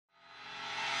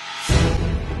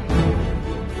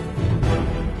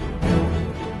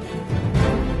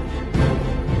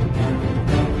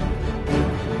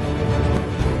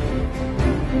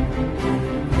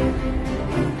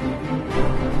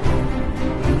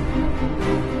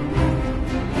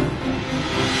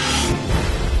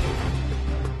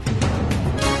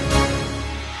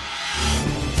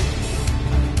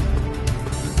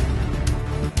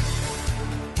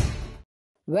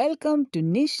Welcome to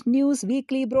NISH News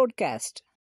Weekly Broadcast.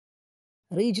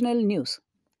 Regional News.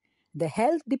 The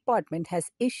Health Department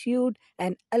has issued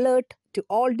an alert to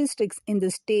all districts in the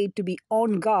state to be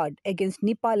on guard against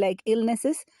Nipah like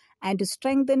illnesses and to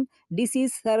strengthen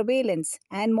disease surveillance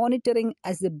and monitoring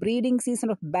as the breeding season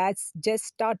of bats just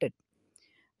started.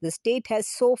 The state has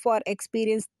so far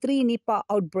experienced three Nipah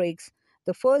outbreaks,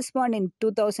 the first one in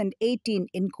 2018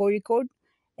 in Kozhikode,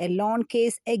 a lone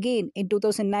case again in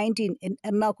 2019 in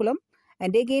Ernakulam,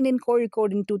 and again in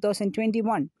Kozhikode in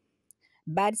 2021.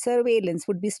 Bat surveillance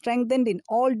would be strengthened in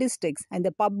all districts and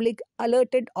the public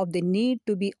alerted of the need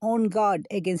to be on guard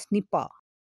against Nipah.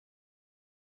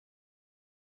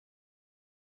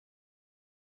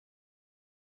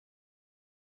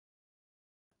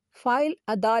 File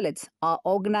Adalats are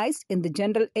organized in the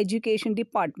General Education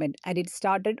Department and it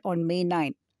started on May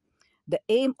 9. The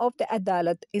aim of the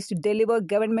Adalat is to deliver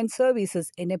government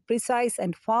services in a precise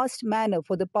and fast manner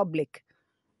for the public.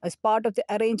 As part of the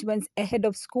arrangements ahead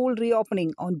of school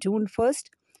reopening on June 1st,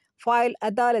 file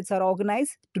Adalats are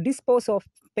organized to dispose of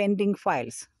pending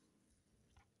files.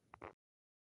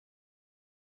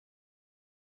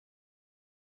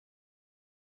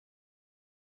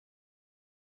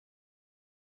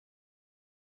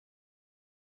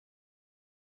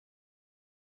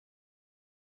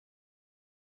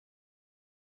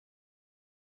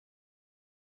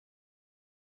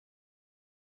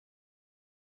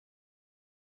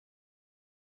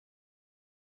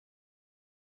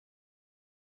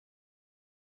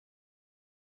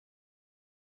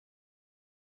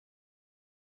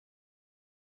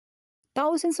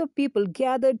 Thousands of people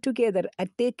gathered together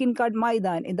at Tekinkad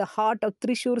Maidan in the heart of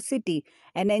Thrissur city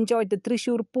and enjoyed the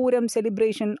Thrissur Puram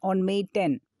celebration on May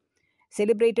 10.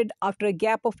 Celebrated after a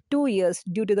gap of 2 years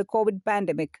due to the COVID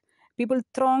pandemic, people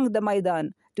thronged the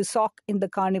Maidan to soak in the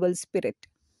carnival spirit.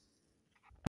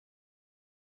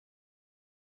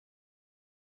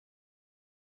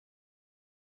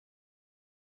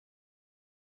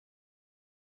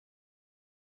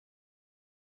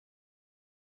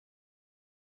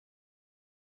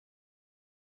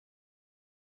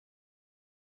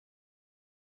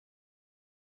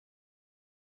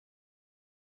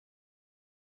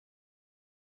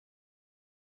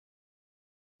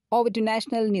 Over to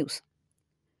national news.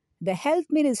 The Health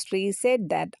Ministry said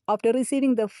that after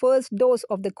receiving the first dose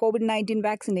of the COVID 19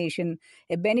 vaccination,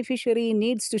 a beneficiary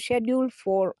needs to schedule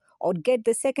for or get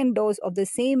the second dose of the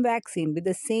same vaccine with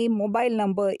the same mobile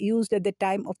number used at the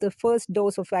time of the first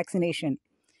dose of vaccination.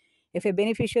 If a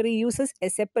beneficiary uses a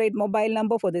separate mobile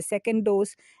number for the second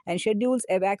dose and schedules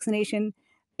a vaccination,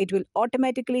 it will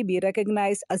automatically be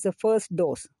recognized as the first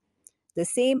dose. The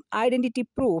same identity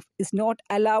proof is not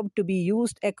allowed to be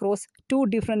used across two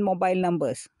different mobile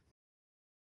numbers.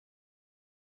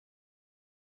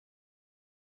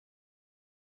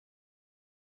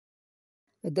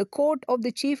 The Court of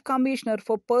the Chief Commissioner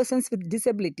for Persons with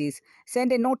Disabilities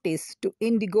sent a notice to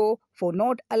Indigo for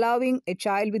not allowing a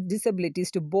child with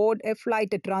disabilities to board a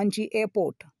flight at Ranchi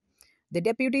Airport. The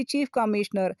Deputy Chief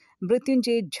Commissioner,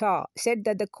 Mrityunjay Jha, said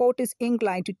that the court is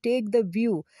inclined to take the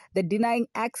view that denying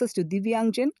access to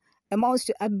Divyangjan amounts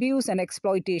to abuse and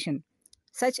exploitation.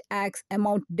 Such acts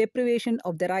amount to deprivation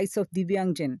of the rights of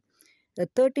Divyangjan. A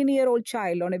 13-year-old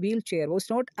child on a wheelchair was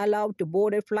not allowed to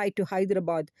board a flight to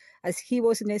Hyderabad as he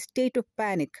was in a state of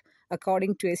panic,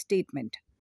 according to a statement.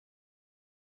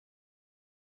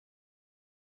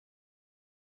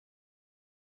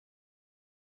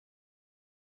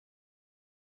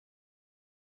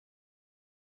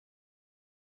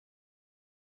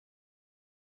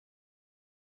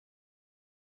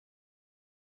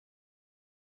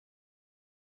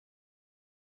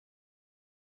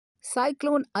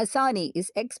 Cyclone Asani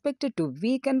is expected to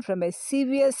weaken from a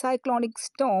severe cyclonic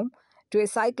storm to a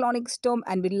cyclonic storm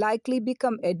and will likely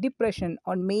become a depression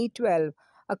on May 12,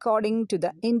 according to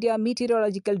the India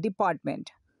Meteorological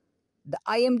Department. The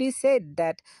IMD said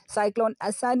that Cyclone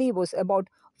Asani was about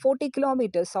 40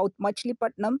 kilometers south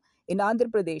Machilipatnam in Andhra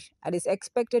Pradesh and is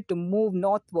expected to move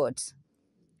northwards.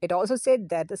 It also said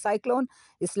that the cyclone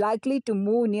is likely to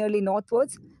move nearly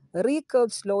northwards,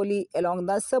 recurve slowly along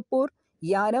Narsapur,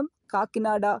 Yanam,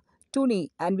 Kakinada, Tuni,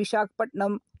 and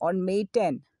Vishakhapatnam on May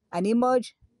 10 and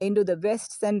emerge into the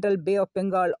west central Bay of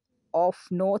Bengal off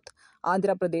North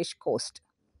Andhra Pradesh coast.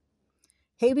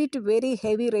 Heavy to very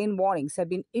heavy rain warnings have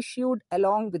been issued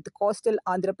along with the coastal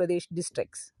Andhra Pradesh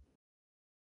districts.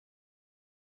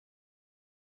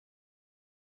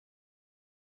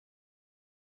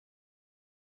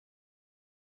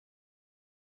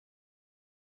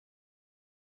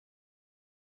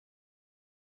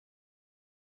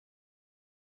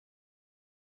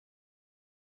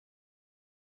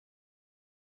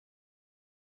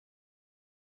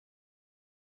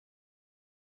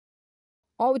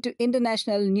 Over to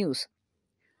international news.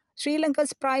 Sri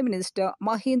Lanka's Prime Minister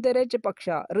Mahinda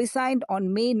Rajapaksa resigned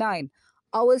on May 9,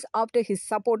 hours after his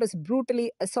supporters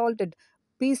brutally assaulted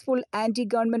peaceful anti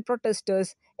government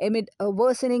protesters amid a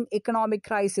worsening economic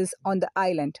crisis on the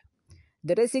island.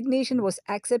 The resignation was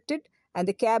accepted and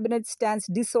the cabinet stands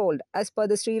dissolved as per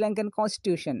the Sri Lankan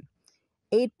constitution.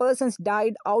 8 persons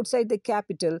died outside the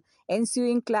capital,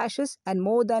 ensuing clashes, and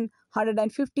more than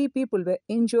 150 people were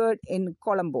injured in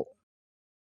Colombo.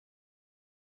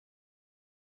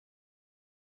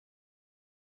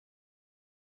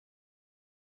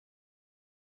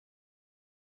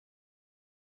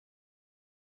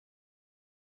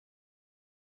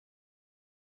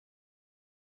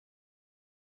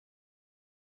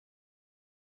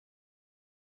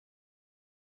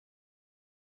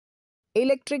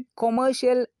 Electric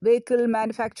commercial vehicle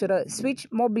manufacturer Switch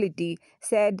Mobility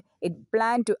said it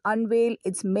planned to unveil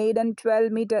its maiden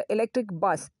 12-meter electric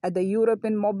bus at the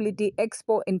European Mobility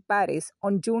Expo in Paris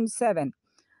on June 7.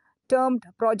 Termed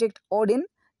Project Odin,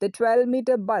 the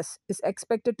 12-meter bus is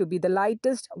expected to be the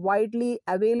lightest widely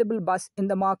available bus in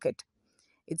the market.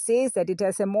 It says that it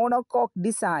has a monocoque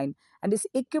design and is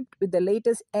equipped with the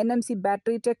latest NMC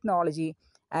battery technology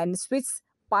and Swiss's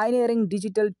pioneering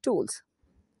digital tools.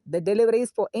 The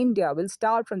deliveries for India will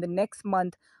start from the next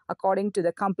month, according to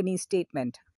the company's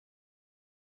statement.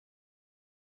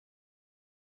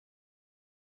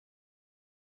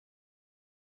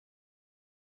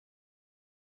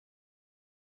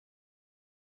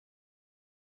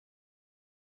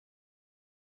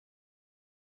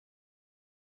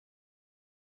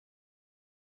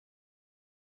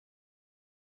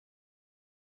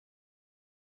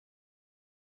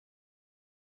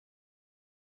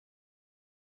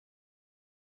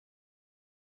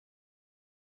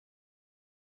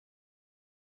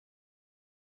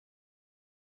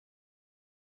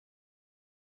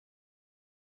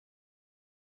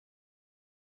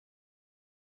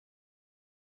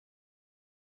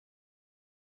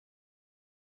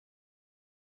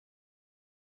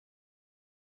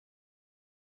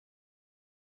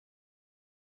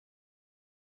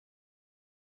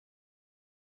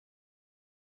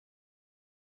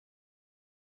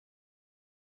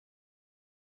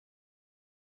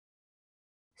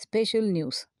 Special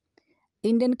news.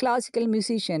 Indian classical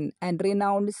musician and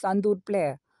renowned santoor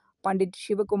player Pandit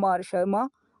Shivakumar Sharma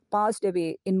passed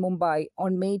away in Mumbai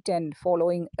on May 10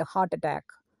 following a heart attack.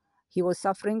 He was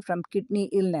suffering from kidney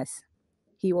illness.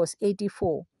 He was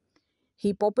 84.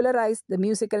 He popularized the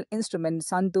musical instrument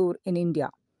santoor in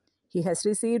India. He has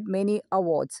received many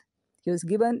awards. He was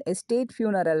given a state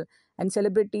funeral, and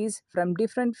celebrities from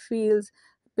different fields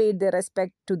paid their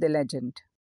respect to the legend.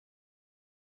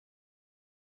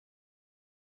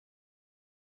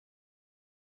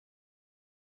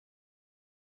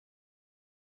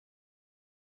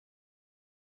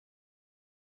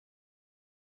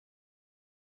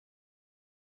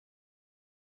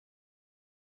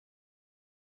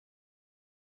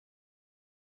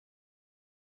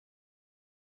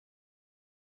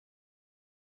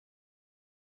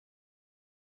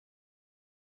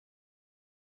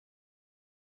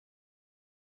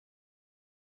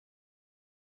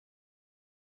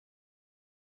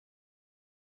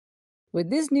 With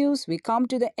this news, we come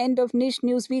to the end of NISH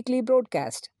News Weekly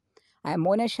broadcast. I am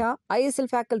Mona Shah, ISL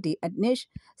faculty at NISH,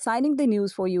 signing the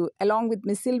news for you along with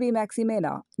Miss Sylvie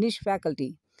Maximena, NISH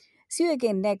faculty. See you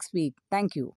again next week.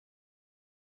 Thank you.